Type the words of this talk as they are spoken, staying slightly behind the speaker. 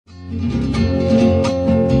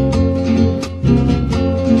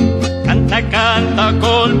Canta, canta,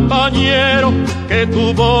 compañero, que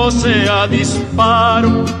tu voz sea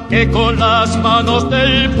disparo, que con las manos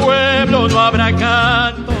del pueblo no habrá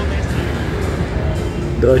canto.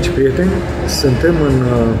 Dragi prieteni, suntem în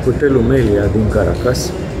hotelul Melia din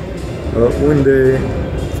Caracas, unde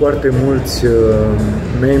foarte mulți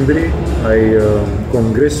membri ai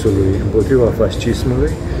Congresului împotriva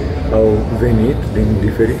fascismului au venit din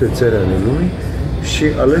diferite țări ale lumii și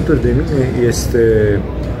alături de mine este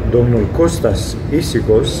domnul Costas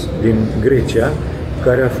Isychos din Grecia,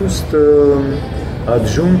 care a fost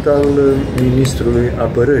adjunct al ministrului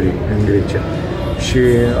Apărării în Grecia. Și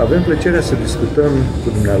avem plăcerea să discutăm cu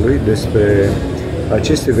dumnealui despre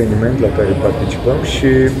acest eveniment la care participăm și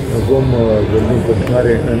vom vorbi în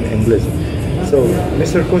continuare în engleză. So,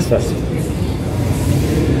 Mr. Costas,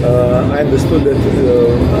 I understood that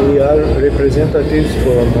we are representatives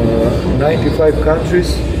from 95 countries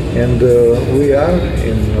and we are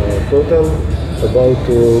in total about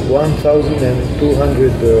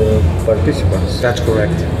 1,200 participants. That's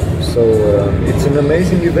correct. So it's an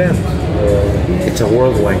amazing event. It's a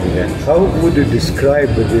worldwide event. How would you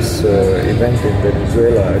describe this event in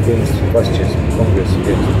Venezuela against fascism, Congress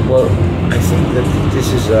against? Well, I think that this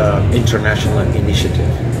is an international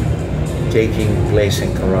initiative taking place in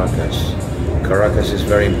Caracas. Caracas is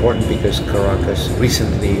very important because Caracas,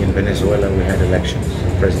 recently in Venezuela, we had elections,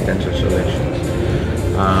 presidential elections,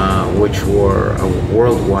 which were a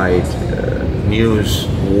worldwide news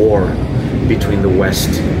war between the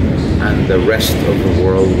West and the rest of the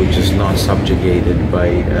world, which is not subjugated by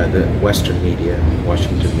the Western media,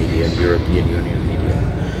 Washington media, European Union media.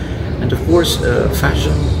 And of course,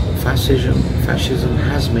 fascism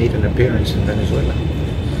has made an appearance in Venezuela.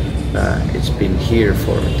 It's been here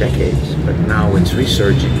for decades, but now it's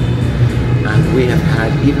resurging. And we have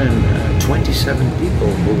had even 27 people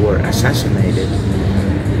who were assassinated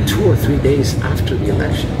 2 or 3 days after the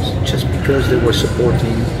elections, just because they were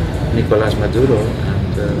supporting Nicolás Maduro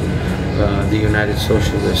and the United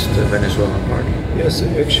Socialist Venezuelan Party. Yes,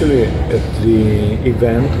 actually at the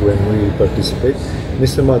event when we participate,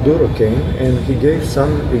 Mr. Maduro came and he gave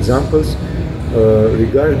some examples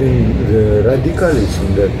regarding the radicalism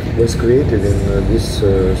that was created in this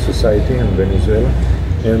society in Venezuela,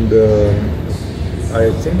 and I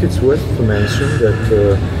think it's worth to mention that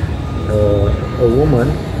a woman,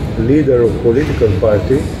 leader of political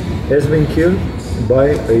party, has been killed by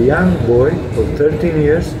a young boy of 13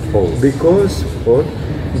 years old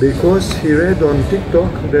because he read on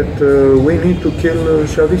TikTok that we need to kill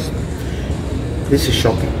Chavistas. This is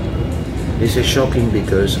shocking. This is shocking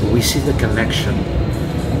because we see the connection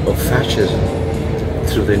of fascism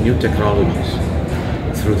through the new technologies,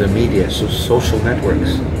 through the media, so social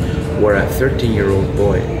networks, where a 13-year-old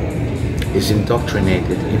boy is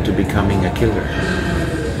indoctrinated into becoming a killer.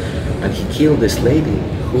 And he killed this lady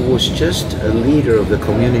who was just a leader of the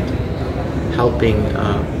community, helping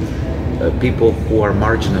people who are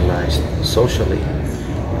marginalized socially,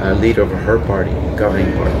 a leader of her party,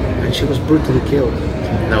 governing party, and she was brutally killed.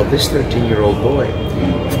 Now this 13-year-old boy,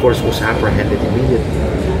 of course, was apprehended immediately,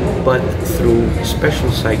 but through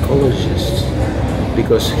special psychologists,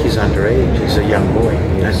 because he's underage, he's a young boy,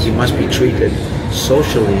 and he must be treated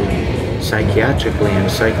socially, psychiatrically,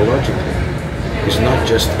 and psychologically. He's not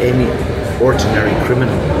just any ordinary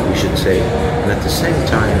criminal, we should say. And at the same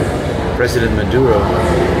time, President Maduro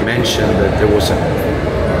mentioned that there was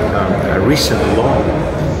a recent law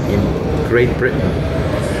in Great Britain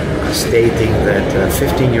stating that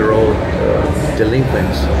 15-year-old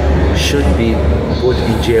delinquents should be put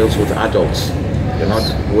in jails with adults, not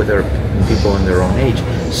with people in their own age.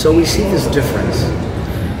 So we see this difference.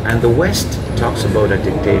 And the West talks about a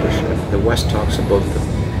dictatorship. The West talks about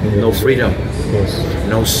no freedom,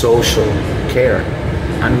 no social care.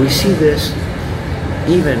 And we see this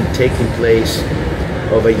even taking place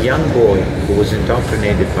of a young boy who was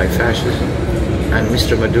indoctrinated by fascism. And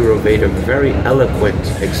Mr. Maduro gave a very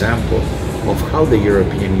eloquent example of how the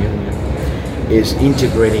European Union is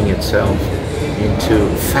integrating itself into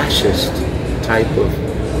fascist type of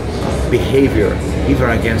behavior, even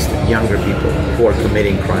against younger people who are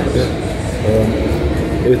committing crimes.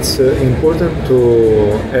 It's important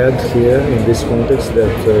to add here in this context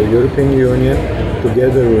that the European Union,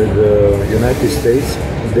 together with the United States,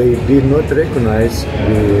 they did not recognize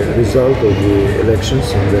the result of the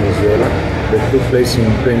elections in Venezuela that took place in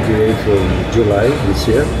 28th of July this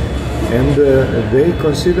year, and they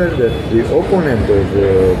consider that the opponent of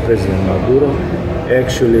President Maduro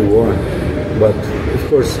actually won. But of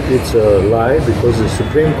course it's a lie, because the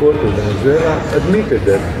Supreme Court of Venezuela admitted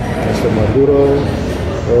that Mr. Maduro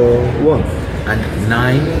won. And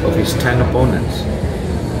 9 of his 10 opponents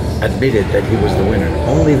admitted that he was the winner.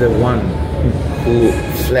 Only the one who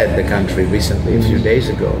fled the country recently, a few days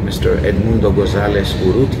ago, Mr. Edmundo González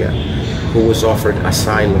Urrutia, who was offered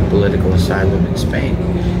asylum, political asylum in Spain,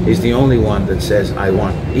 is the only one that says, I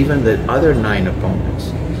won. Even the other 9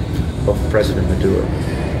 opponents of President Maduro,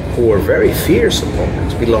 who were very fierce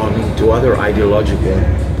opponents belonging to other ideological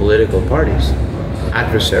political parties,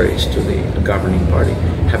 adversaries to the governing party,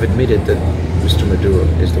 have admitted that Mr. Maduro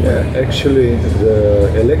is the winner. Actually,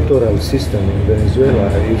 the electoral system in Venezuela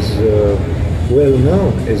is well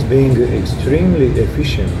known as being extremely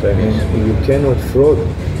efficient. I mean, you cannot fraud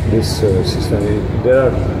this system. There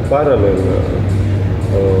are parallel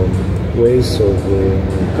ways of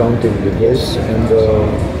counting the votes, and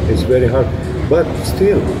it's very hard. But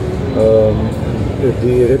still,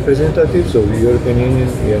 the representatives of the European Union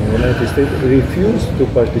and the United States refused to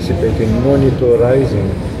participate in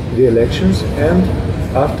monitoring the elections, and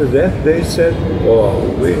after that they said, "Oh,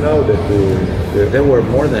 we know that there were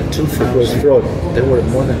more than 2,000 fraud." There were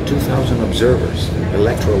more than 2,000 observers,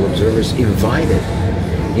 electoral observers, invited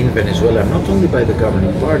in Venezuela, not only by the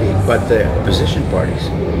governing party, but the opposition parties,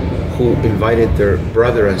 who invited their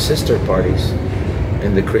brother and sister parties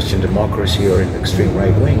in the Christian democracy or in the extreme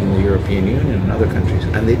right wing in the European Union and other countries,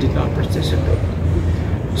 and they did not participate.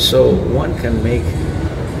 So one can make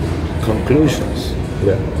conclusions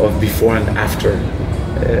of before and after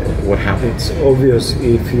what happened. It's obvious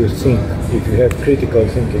if you think, if you have critical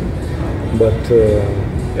thinking, but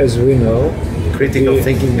as we know, critical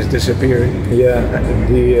thinking is disappearing. Yeah,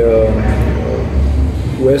 the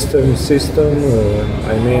Western system,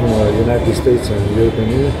 I mean United States and European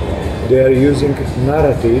Union, they are using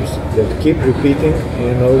narratives that keep repeating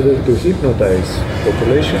in order to hypnotize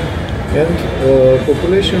population, and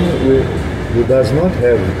population who does not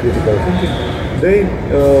have critical thinking, they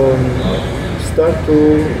start to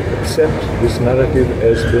accept this narrative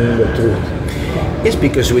as being the truth. Yes,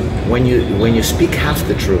 because when you speak half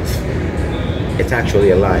the truth, it's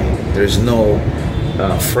actually a lie. There's no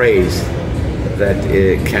phrase that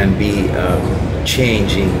can be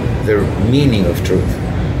changing the meaning of truth.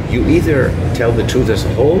 You either tell the truth as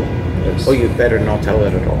a whole, or you better not tell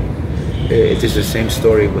it at all. It is the same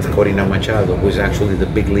story with Corina Machado, who is actually the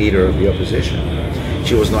big leader of the opposition.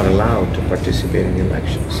 She was not allowed to participate in the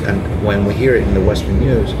elections. And when we hear it in the Western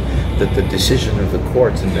news that the decision of the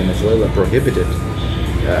courts in Venezuela prohibited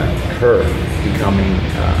her becoming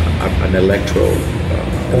an electoral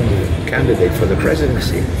candidate for the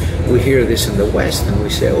presidency, we hear this in the West and we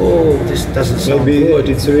say, oh, this doesn't sound good.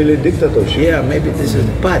 It's really dictatorship. Yeah, maybe this is,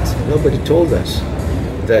 but nobody told us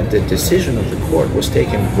that the decision of the court was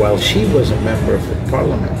taken while she was a member of the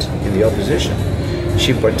parliament in the opposition.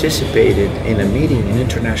 She participated in a meeting, an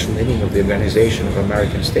international meeting of the Organization of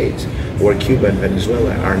American States, where Cuba and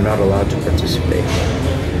Venezuela are not allowed to participate.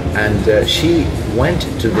 And she went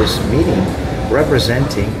to this meeting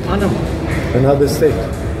representing Panama. Another state.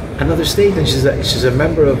 Another state, and she's a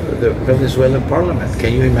member of the Venezuelan parliament.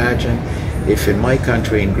 Can you imagine if in my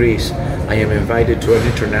country, in Greece, I am invited to an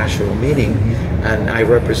international meeting and I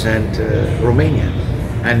represent Romania?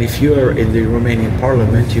 And if you are in the Romanian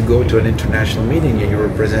parliament, you go to an international meeting and you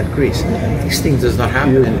represent Greece. These things does not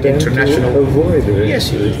happen in international. To avoid it.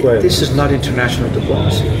 Yes, this is not international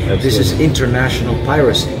diplomacy. Absolutely. This is international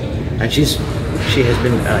piracy, and she has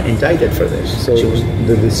been indicted for this. So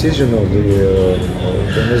the decision of the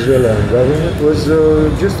Venezuelan government was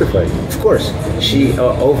justified. Of course, she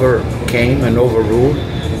overcame and overruled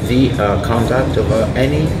the conduct of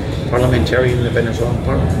any parliamentarian in the Venezuelan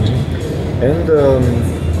parliament. And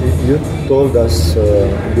you told us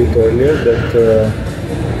a bit earlier that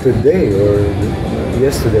today or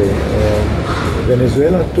yesterday,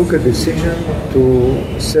 Venezuela took a decision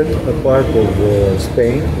to set apart of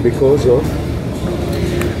Spain because of.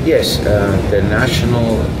 Yes, the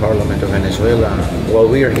National Parliament of Venezuela, while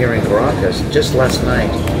we are here in Caracas, just last night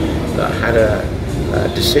had a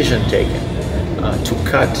decision taken to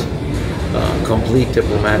cut complete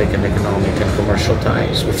diplomatic and economic and commercial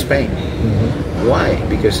ties with Spain. Mm-hmm. Why?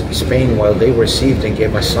 Because Spain, while they received and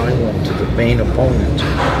gave asylum to the main opponent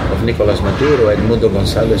of Nicolás Maduro, Edmundo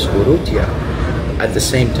González Urrutia, at the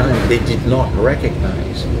same time they did not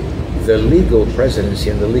recognize the legal presidency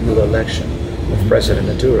and the legal election of President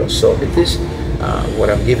Maduro. So it is, what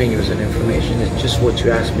I'm giving you as an information is just what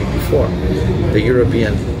you asked me before. The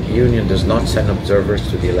European Union does not send observers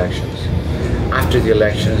to the elections. After the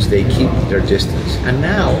elections, they keep their distance. And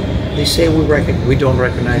now they say we don't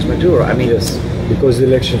recognize Maduro. I mean, yes, because the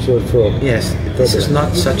elections were fraud. Yes, this is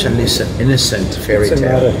not such an innocent fairy tale. It's a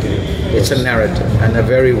narrative. It's a narrative, and a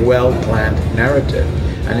very well-planned narrative.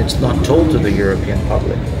 and it's not told to the European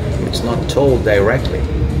public. It's not told directly.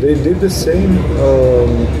 They did the same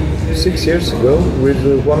 6 years ago with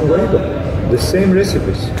Juan Guaido. The same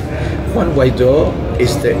recipes. Juan Guaido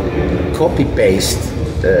is the copy-paste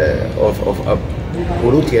of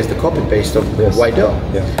Urrutia is the copy-paste of Guaido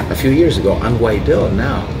a few years ago. And Guaido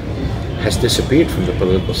now has disappeared from the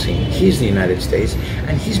political scene. He's in the United States,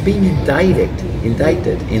 and he's being indicted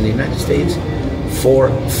in the United States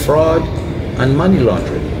for fraud and money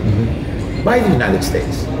laundering by the United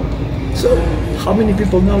States. So, how many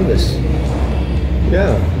people know this?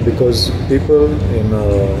 Yeah, because people in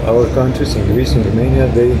our countries, in Greece and Romania,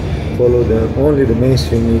 they follow only the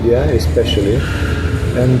mainstream media, especially,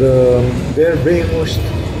 and they're brainwashed.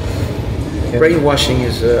 Brainwashing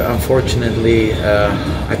is unfortunately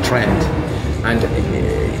a trend, and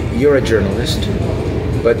you're a journalist,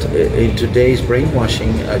 but in today's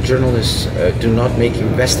brainwashing, journalists do not make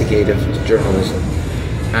investigative journalism,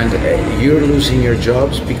 and you're losing your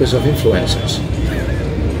jobs because of influencers.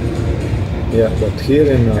 Yeah, but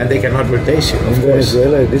here and they cannot replace you. In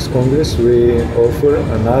Venezuela, at this Congress, we offer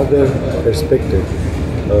another perspective,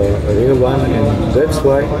 a real one, and that's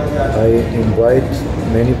why I invite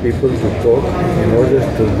many people to talk in order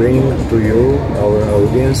to bring to you, our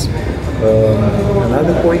audience,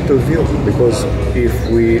 another point of view. Because if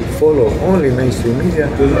we follow only mainstream media,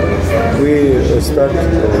 we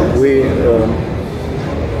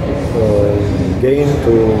gain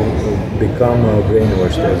to become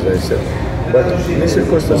brainwashed, as I said. But Mr.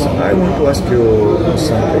 Costas, I want to ask you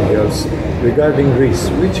something else regarding Greece.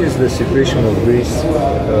 Which is the situation of Greece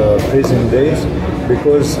present days?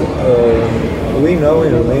 Because we know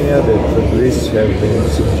in Romania that Greece has been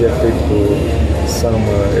subjected to some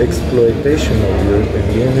exploitation of the European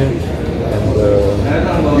Union, and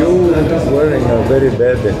you were in a very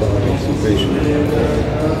bad economic situation.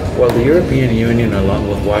 Well, the European Union, along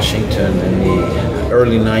with Washington in the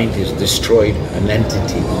early 90s, destroyed an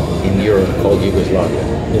entity in Europe called Yugoslavia.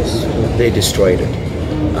 Yes. They destroyed it.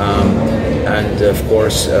 And of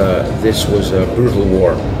course, this was a brutal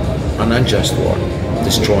war, an unjust war,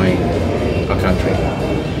 destroying a country.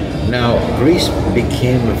 Now, Greece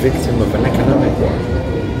became a victim of an economic war,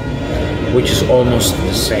 which is almost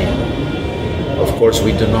the same. Of course,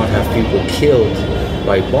 we do not have people killed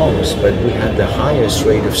by bombs, but we had the highest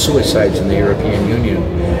rate of suicides in the European Union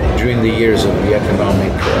during the years of the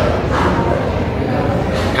economic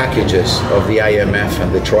packages of the IMF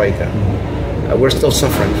and the Troika. We're still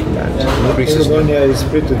suffering from that. Greece is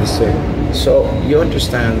pretty the same. So you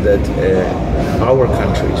understand that our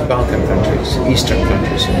countries, Balkan countries, Eastern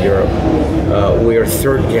countries in Europe, we are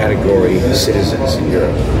third category citizens in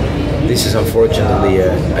Europe. This is unfortunately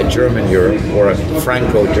a German Europe, or a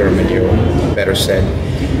Franco-German Europe, better said.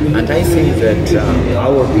 And I think that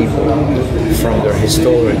our people, from their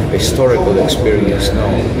historical experience,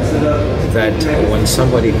 know that when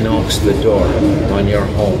somebody knocks the door on your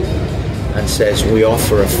home and says, we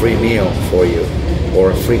offer a free meal for you,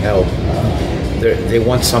 or a free help, they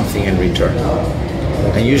want something in return.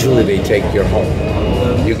 And usually they take your home.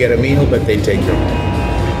 You get a meal, but they take your home.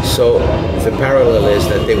 So the parallel is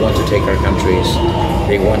that they want to take our countries,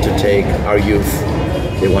 they want to take our youth,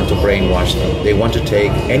 they want to brainwash them, they want to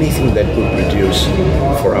take anything that could produce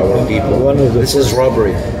for our people. This is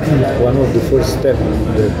robbery. One of the first steps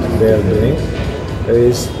that they are doing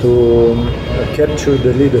is to capture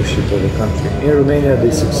the leadership of the country. In Romania,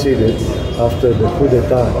 they succeeded after the coup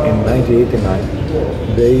d'etat in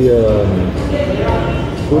 1989. They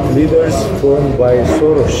put leaders formed by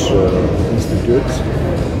Soros institutes,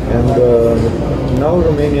 and now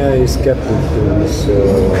Romania is captive to this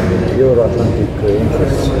Euro-Atlantic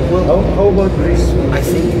interests. How about Greece? I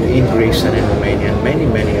think in Greece and in Romania and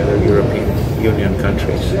many other European Union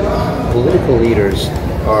countries, political leaders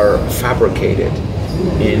are fabricated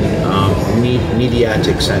in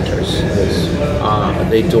mediatic centers.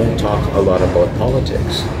 They don't talk a lot about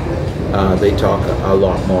politics. They talk a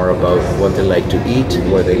lot more about what they like to eat,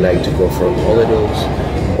 where they like to go for holidays,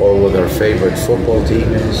 or what their favorite football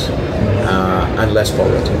team is, and less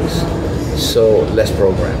politics. So less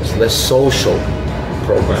programs, less social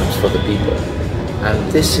programs for the people.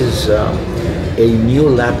 And this is a new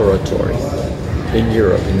laboratory in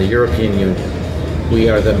Europe, in the European Union. We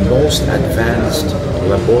are the most advanced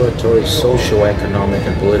laboratory, socio-economic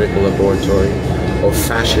and political laboratory of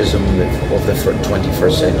fascism of the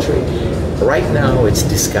 21st century. Right now it's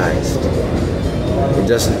disguised. It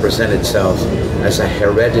doesn't present itself as a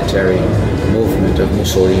hereditary movement of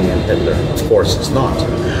Mussolini and Hitler. Of course it's not.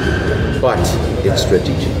 But its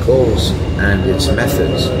strategic goals and its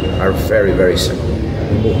methods are very, very similar.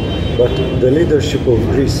 can do. But the leadership of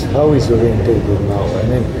Greece, how is orientated now? I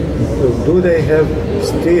mean, do they have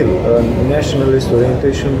still a nationalist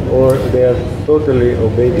orientation, or they are totally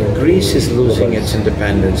obeying? Greece is losing its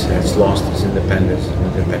independence. It's lost its independence.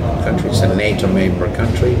 Independent country. It's a NATO member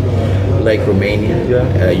country, like Romania.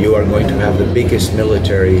 Yeah. You are going to have the biggest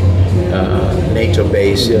military NATO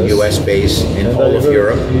base, Yes. US base in And all of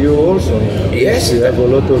Europe. You also Yes. you have a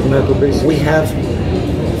lot of NATO bases. We have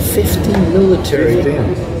 15 military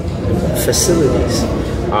 15. facilities.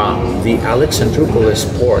 The Alexandroupolis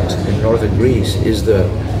port in northern Greece is the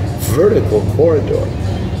vertical corridor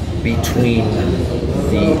between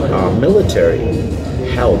the military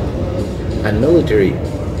help and military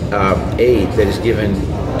aid that is given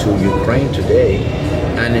to Ukraine today,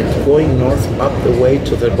 and it's going north up the way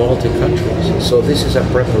to the Baltic countries. So this is a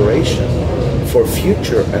preparation for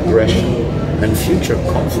future aggression and future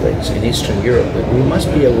conflicts in Eastern Europe. But we must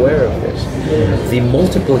be aware of this. The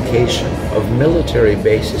multiplication of military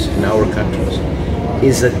bases in our countries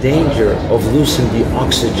is a danger of losing the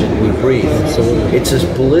oxygen we breathe. So it's a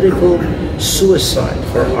political suicide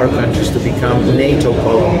for our countries to become NATO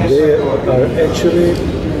colonies. They are actually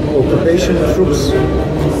occupation troops.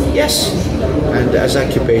 Yes, and as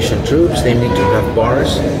occupation troops, they need to have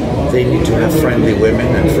bars, they need to have friendly women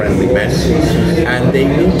and friendly men, and they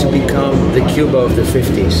need to become the Cuba of the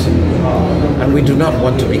 50s. And we do not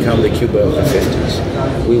want to become the Cuba of the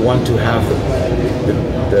 50s. We want to have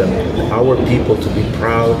our people to be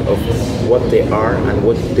proud of what they are and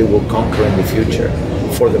what they will conquer in the future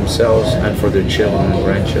for themselves and for their children and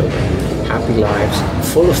grandchildren. Happy lives,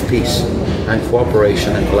 full of peace and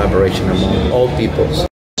cooperation and collaboration among all peoples.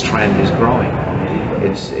 This trend is growing.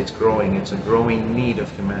 It's growing. It's a growing need of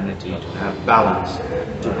humanity to have balance,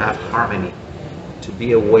 to have harmony, to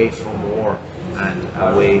be away from war and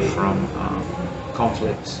away from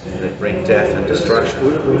conflicts that bring death and destruction.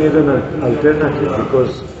 We need an alternative,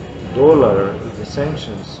 because dollar, the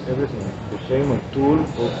sanctions, everything became a tool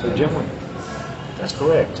of hegemony. That's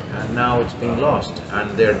correct. And now it's being lost.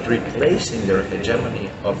 And they're replacing their hegemony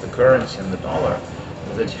of the currency and the dollar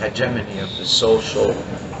with the hegemony of the social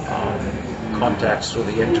contacts through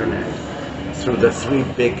the internet, through the three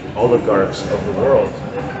big oligarchs of the world,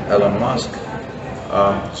 Elon Musk,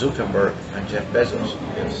 Zuckerberg, and Jeff Bezos.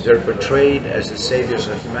 They're portrayed as the saviors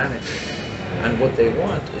of humanity. And what they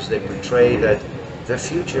want is they portray that the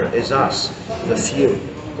future is us, the few.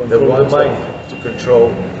 The ones to control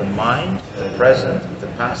the mind, the present, the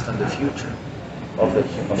past, and the future of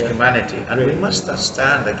humanity, and we must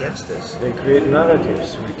stand against this. They create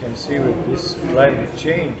narratives. We can see with this climate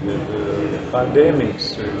change, with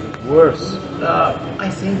pandemics, worse. I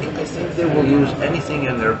think they will use anything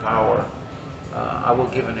in their power. I will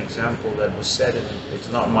give an example that was said, and it's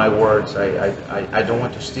not my words. I don't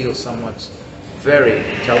want to steal someone's very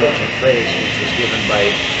intelligent phrase, which was given by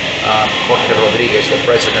Jorge Rodriguez, the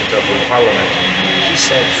president of the parliament. He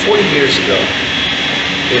said 40 years ago,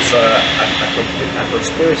 if a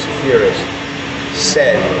conspiracy theorist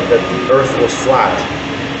said that the earth was flat,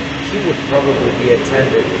 he would probably be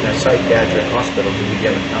attended in a psychiatric hospital to be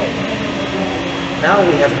given help. Now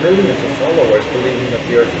we have millions of followers believing that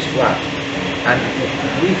the earth is flat. And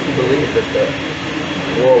we who believe that the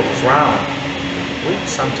world is round, we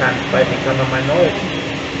sometimes might become a minority.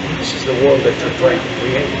 This is the world that you're trying to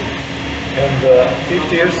create. And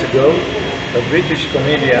 50 years ago, a British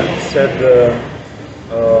comedian said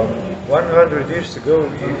 100 years ago,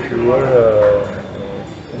 if you were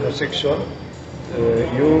homosexual,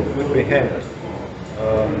 you would be hanged.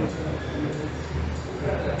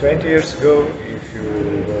 20 years ago, if you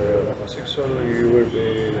were homosexual, you would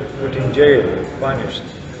be put in jail, punished,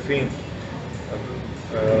 fined.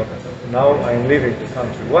 Now I'm leaving the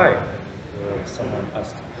country. Why? Someone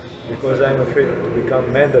asked. Because I'm afraid to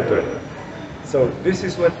become mandatory. So this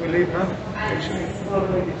is what we live now, actually.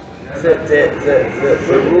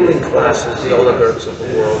 The ruling classes, the oligarchs of the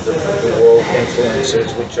world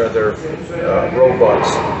influencers, which are their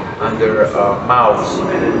robots and their mouths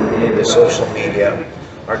in the social media,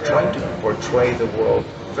 are trying to portray the world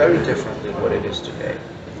very differently than what it is today.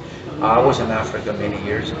 I was in Africa many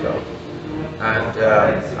years ago, and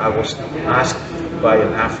I was asked by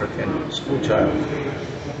an African schoolchild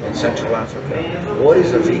in Central Africa, what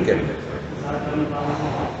is a vegan?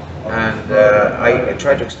 And I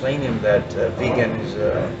tried to explain to him that vegan is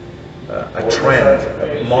a trend,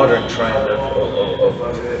 a modern trend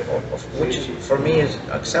of which for me is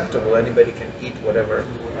acceptable. Anybody can eat whatever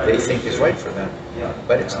they think is right for them,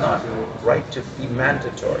 but it's not right to be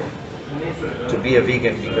mandatory to be a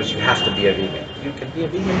vegan because you have to be a vegan. You can be a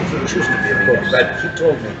vegan if you choose to be a vegan. But he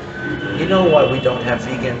told me, you know why we don't have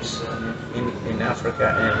vegans in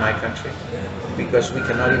Africa and in my country, because we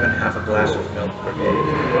cannot even have a glass of milk per day.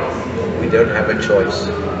 We don't have a choice.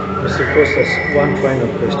 Mr. Costas, one final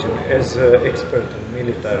question. As an expert in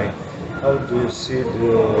military, how do you see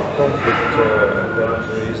the conflict that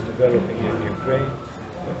is developing in Ukraine,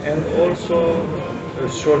 and also a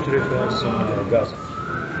short reference on Gaza?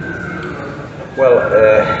 Well,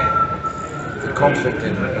 the conflict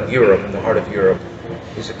in Europe, in the heart of Europe,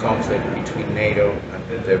 is a conflict between NATO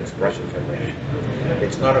and the Russian Federation.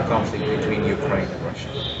 It's not a conflict between Ukraine and Russia.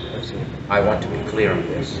 I want to be clear on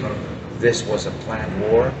this. This was a planned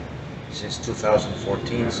war since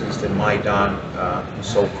 2014, since the Maidan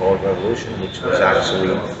so-called revolution, which was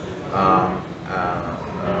actually a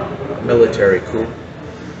military coup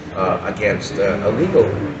against a legal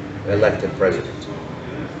elected president,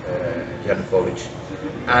 Yanukovych.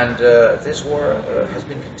 And this war has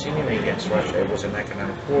been continuing against Russia. It was an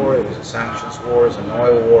economic war, it was a sanctions war, it was an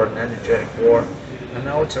oil war, an energetic war, and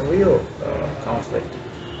now it's a real conflict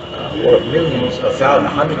where millions,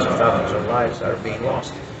 hundreds of thousands of lives are being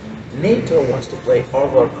lost. NATO wants to play all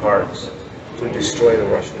their cards to destroy the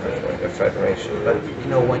Russian Federation. But you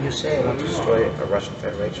know, when you say I want to destroy a Russian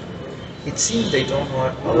Federation, it seems they don't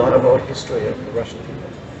know a lot about history of the Russian people.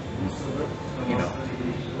 You know,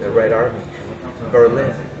 the Red Army,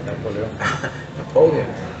 Berlin, Napoleon,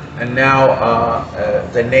 and now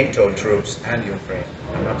the NATO troops and Ukraine.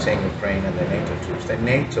 I'm not saying Ukraine and the NATO troops. The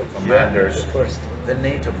NATO commanders, the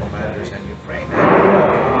NATO commanders and Ukraine.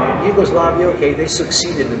 And, Yugoslavia, okay, they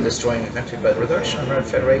succeeded in destroying the country, but the Russian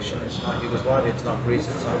Federation is not Yugoslavia, it's not Greece,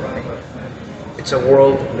 it's not Romania. It's a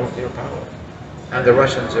world nuclear power. And the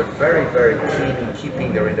Russians are very, very keen in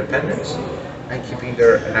keeping their independence and keeping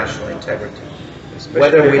their national integrity.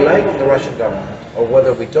 Whether we like the Russian government or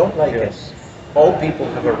whether we don't like it, all people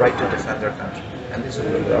have a right to defend their country. And this is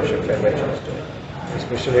what the Russian Federation is doing.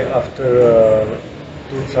 Especially after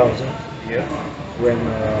 2000, when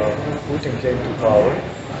Putin came to power,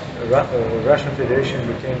 Russian Federation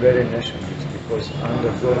became very nationalist, because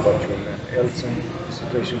under Gorbachev and Yeltsin, the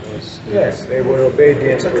situation was they were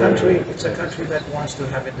obedient. It's a country that wants to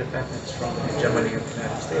have independence from the hegemony of the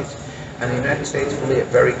United States. And the United States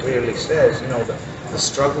very clearly says, you know, the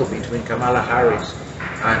struggle between Kamala Harris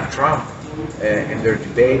and Trump in their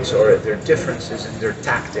debates or their differences in their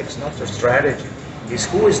tactics, not their strategy, is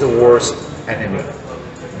who is the worst enemy.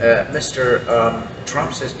 Mr.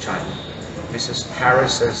 Trump says China, Mrs.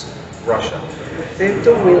 Harris says Russia. They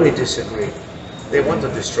don't really disagree. They want to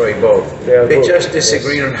destroy both. They just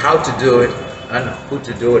disagree on how to do it and who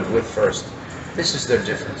to do it with first. This is their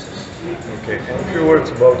differences. Okay, and a few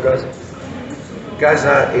words about Gaza.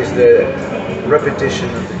 Gaza is the repetition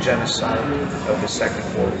of the genocide of the Second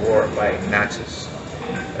World War by Nazis.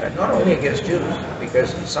 Not only against Jews,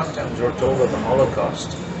 because sometimes we're told that the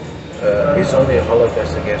Holocaust is only a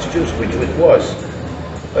Holocaust against Jews, which it was.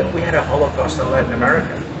 But we had a Holocaust in Latin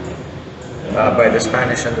America by the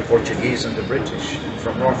Spanish and the Portuguese and the British,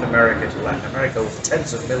 from North America to Latin America, with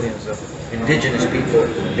tens of millions of indigenous people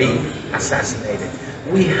being assassinated.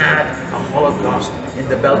 We had a Holocaust in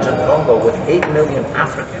the Belgian Congo with 8 million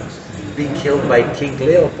Africans being killed by King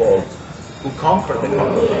Leopold, who conquered the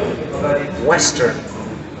Congo. Western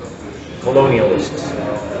colonialists,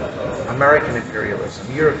 American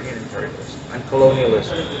imperialism, European imperialism, and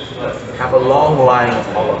colonialism have a long line of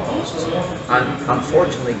holocausts. And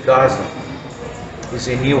unfortunately, Gaza is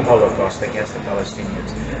a new Holocaust against the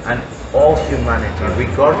Palestinians. And all humanity,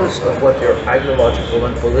 regardless of what their ideological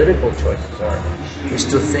and political choices are, is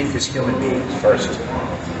to think as human beings first,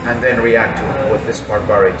 and then react to what this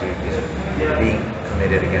barbarity is being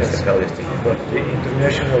committed against the Palestinians. But the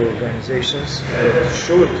international organizations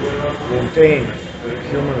should maintain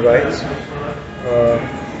human rights.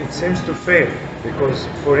 It seems to fail, because,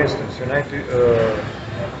 for instance, United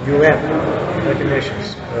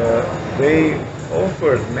Nations, they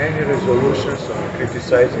offered many resolutions on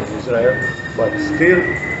criticizing Israel, but still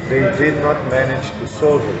they did not manage to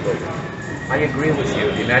solve the problem. I agree with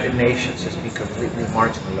you. The United Nations has been completely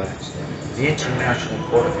marginalized. The International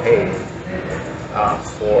Court of Hague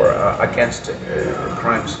against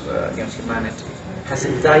crimes against humanity has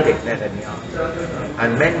indicted Netanyahu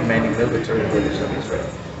and many military leaders of Israel.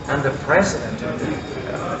 And the president of the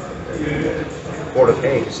Court of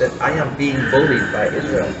Hague said, I am being bullied by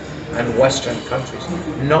Israel and Western countries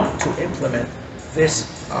not to implement this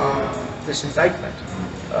indictment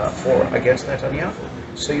against Netanyahu.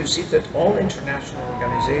 So you see that all international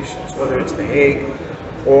organizations, whether it's the Hague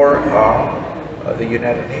or the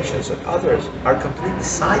United Nations and others, are completely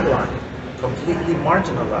sidelined, completely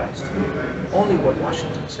marginalized. Only what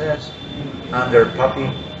Washington says and their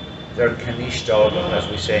puppy They're kanishtal, as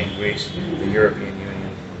we say in Greece, the European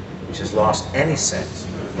Union, which has lost any sense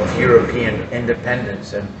of European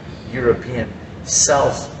independence and European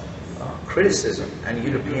self-criticism and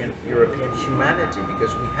European humanity,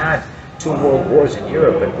 because we had 2 world wars in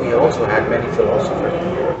Europe, but we also had many philosophers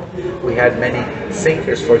in Europe. We had many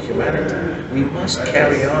thinkers for humanity. We must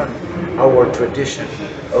carry on our tradition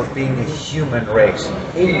of being a human race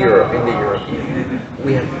in Europe, in the European Union.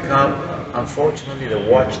 We have become, unfortunately, the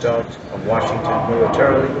watchdogs of Washington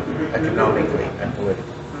militarily, economically, and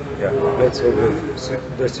politically. Yeah, let's hope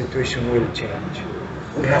the situation will change.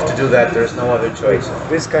 We have to do that. There's no other choice.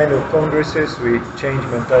 This kind of congresses, we change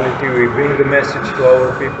mentality, we bring the message to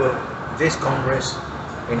our people. This Congress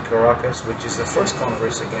in Caracas, which is the first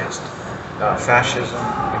Congress against fascism,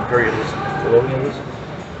 imperialism, and colonialism,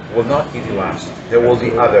 will not be the last. There will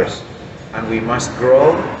be others, and we must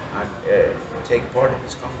grow and take part in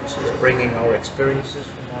these congresses, bringing our experiences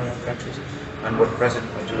from our own countries, and what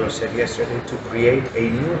President Maduro said yesterday, to create a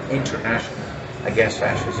new international against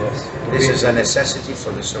fascism. Yes. This is a necessity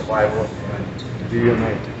for the survival of humanity. To be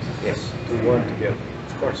united. Yes. To work together.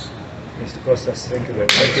 Of course. Mr. Costas, thank you very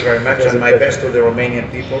much. Thank you very much, and my best to the Romanian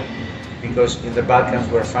people, because in the Balkans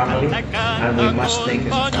we're family, and we must think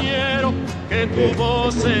as a family. Que tu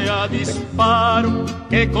voz sea disparo,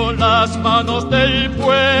 que con las manos del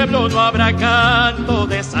pueblo no habrá canto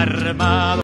desarmado.